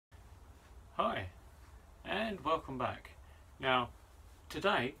Hi and welcome back. Now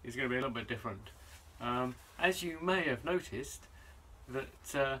today is going to be a little bit different. As you may have noticed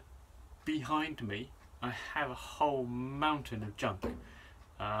that behind me I have a whole mountain of junk.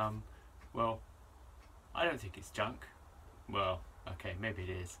 Well, I don't think it's junk. Well, okay, maybe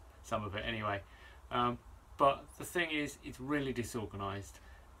it is, some of it anyway. But the thing is, it's really disorganised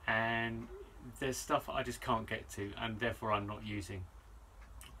and there's stuff I just can't get to and therefore I'm not using.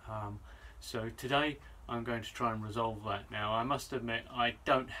 So today I'm going to try and resolve that. Now I must admit I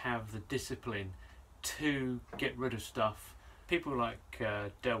don't have the discipline to get rid of stuff. People like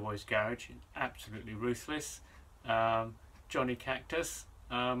Delboy's Garage, absolutely ruthless. Johnny Cactus,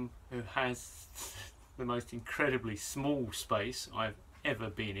 who has the most incredibly small space I've ever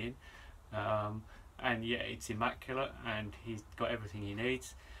been in, and yet it's immaculate and he's got everything he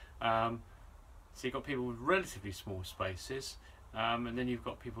needs. So you've got people with relatively small spaces. And then you've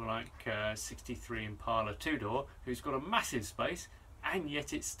got people like 63 Impala 2-door who's got a massive space and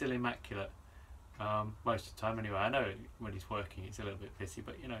yet it's still immaculate most of the time anyway. I know when he's working it's a little bit busy,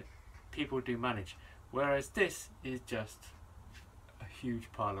 but you know, people do manage, whereas this is just a huge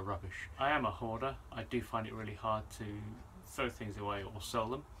pile of rubbish. I am a hoarder. I do find it really hard to throw things away or sell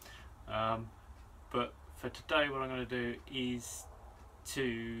them, but for today what I'm going to do is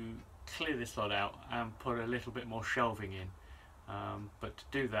to clear this lot out and put a little bit more shelving in. But to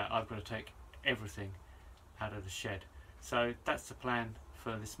do that I've got to take everything out of the shed. So that's the plan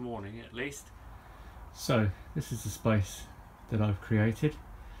for this morning at least. So this is the space that I've created,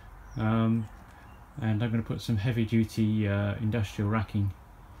 and I'm going to put some heavy duty industrial racking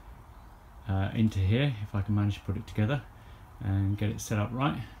into here if I can manage to put it together and get it set up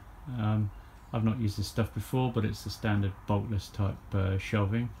right. I've not used this stuff before, but it's the standard boltless type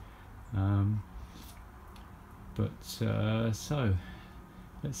shelving. So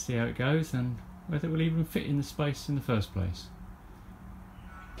let's see how it goes and whether it will even fit in the space in the first place.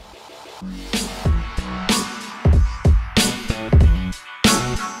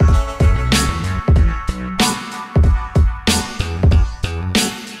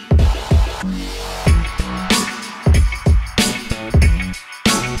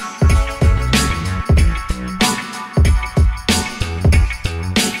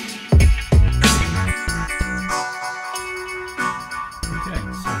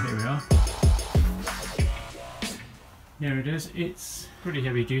 Here it is. It's pretty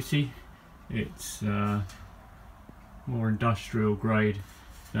heavy duty. It's more industrial grade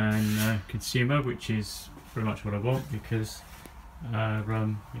than consumer, which is pretty much what I want because you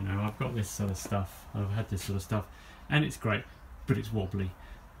know, I've got this sort of stuff. I've had this sort of stuff, and it's great, but it's wobbly.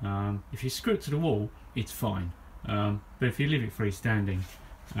 If you screw it to the wall, it's fine. But if you leave it freestanding,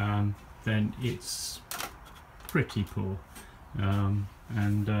 then it's pretty poor and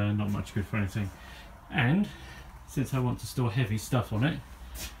not much good for anything. And since I want to store heavy stuff on it,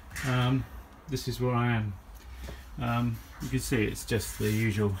 this is where I am. You can see it's just the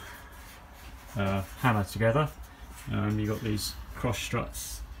usual hammer together. You've got these cross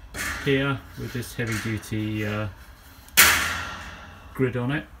struts here with this heavy duty grid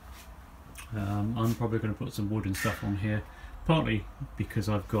on it. I'm probably going to put some wood and stuff on here, partly because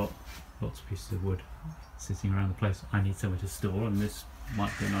I've got lots of pieces of wood sitting around the place I need somewhere to store, and this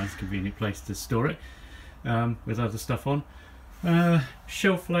might be a nice convenient place to store it. With other stuff on.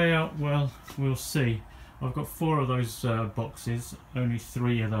 Shelf layout, well, we'll see. I've got 4 of those boxes. Only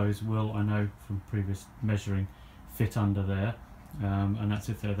 3 of those will, I know from previous measuring, fit under there, and that's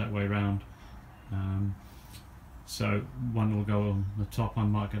if they're that way round. So one will go on the top. I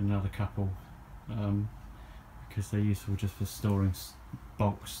might get another couple because they're useful just for storing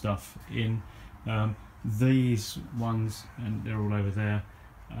bulk stuff in. These ones, and they're all over there,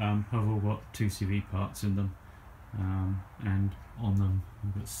 have all got 2 CV parts in them, and on them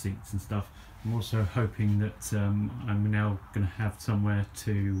I've got seats and stuff. I'm also hoping that I'm now going to have somewhere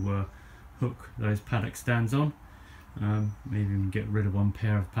to hook those paddock stands on. Maybe even get rid of 1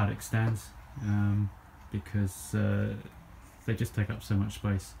 pair of paddock stands because they just take up so much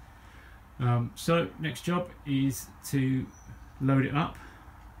space. So next job is to load it up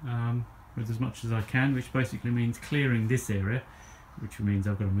with as much as I can, which basically means clearing this area, which means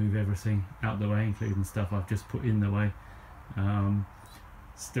I've got to move everything out the way, including stuff I've just put in the way.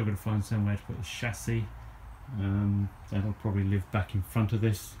 Still got to find somewhere to put the chassis. That'll probably live back in front of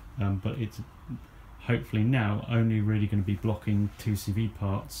this, but it's hopefully now only really going to be blocking 2 CV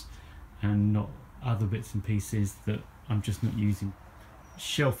parts and not other bits and pieces that I'm just not using.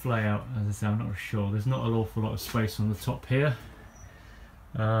 Shelf layout, as I say, I'm not sure. There's not an awful lot of space on the top here.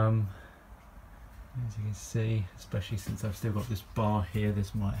 As you can see, especially since I've still got this bar here,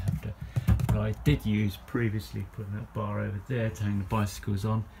 this might have to that I did use previously, putting that bar over there to hang the bicycles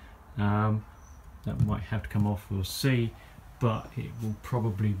on. That might have to come off, we'll see, but it will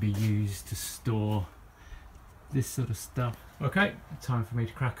probably be used to store this sort of stuff. Okay, time for me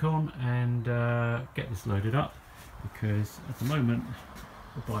to crack on and get this loaded up, because at the moment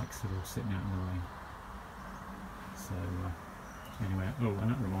the bikes are all sitting out in the rain. So anyway, oh,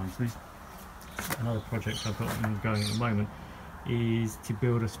 and that reminds me, another project I've got going at the moment is to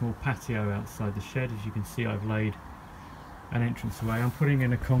build a small patio outside the shed. As you can see, I've laid an entranceway. I'm putting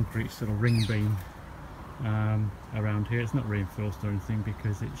in a concrete sort of ring beam around here. It's not reinforced or anything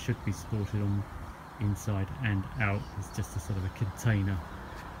because it should be supported on inside and out. It's just a sort of a container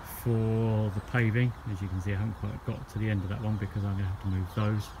for the paving. As you can see, I haven't quite got to the end of that one because I'm going to have to move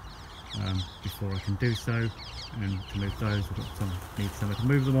those before I can do so, and to move those I've got need somewhere to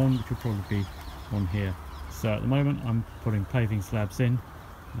move them on, which will probably be on here. So at the moment I'm putting paving slabs in,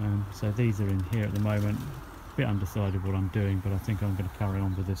 so these are in here at the moment. A bit undecided what I'm doing, but I think I'm going to carry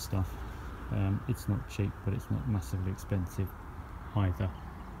on with this stuff. It's not cheap, but it's not massively expensive either.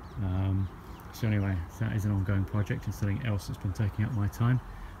 So anyway, that is an ongoing project and something else that's been taking up my time.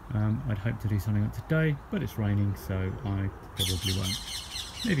 I'd hope to do something up today, but it's raining, so I probably won't.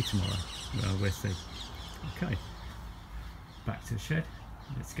 Maybe tomorrow, we'll see. Okay, back to the shed,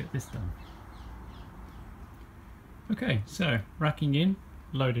 let's get this done. Okay, so racking in,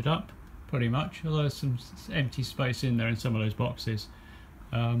 loaded up pretty much, although there's some empty space in there in some of those boxes.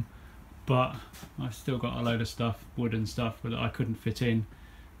 But I've still got a load of stuff, wood and stuff, that I couldn't fit in.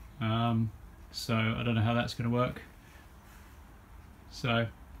 So I don't know how that's going to work. So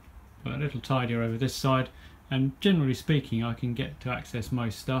put a little tidier over this side, and generally speaking I can get to access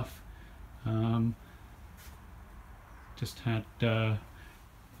most stuff. Just had an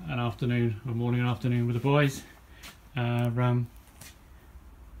afternoon, or morning and afternoon with the boys,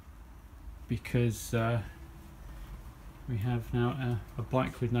 because we have now a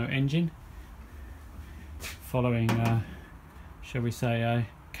bike with no engine following shall we say a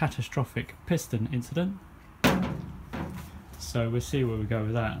catastrophic piston incident. So we'll see where we go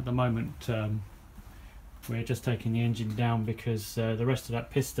with that. At the moment we're just taking the engine down because the rest of that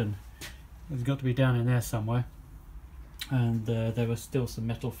piston has got to be down in there somewhere, and there were still some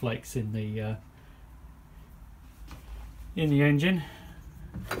metal flakes in the engine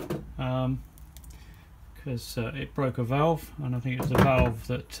because it broke a valve, and I think it was a valve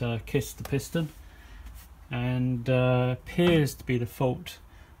that kissed the piston, and appears to be the fault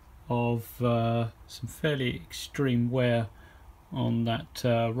of some fairly extreme wear on that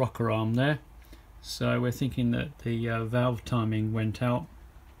rocker arm there. So we're thinking that the valve timing went out,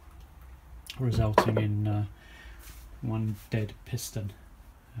 resulting in one dead piston.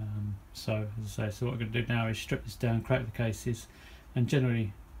 So as I say, so what we're going to do now is strip this down, crack the cases, and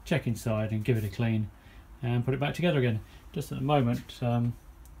generally check inside and give it a clean and put it back together again. Just at the moment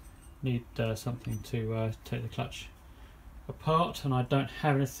need something to take the clutch apart, and I don't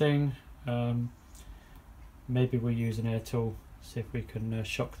have anything. Maybe we'll use an air tool, see if we can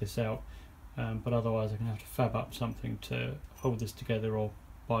shock this out, but otherwise I'm going to have to fab up something to hold this together or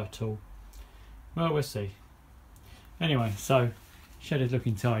buy a tool. Well, we'll see. Anyway, so shed is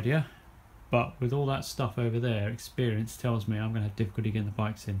looking tidier, but with all that stuff over there, experience tells me I'm going to have difficulty getting the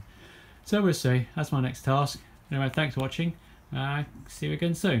bikes in. So we'll see. That's my next task. Anyway, thanks for watching. See you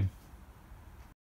again soon.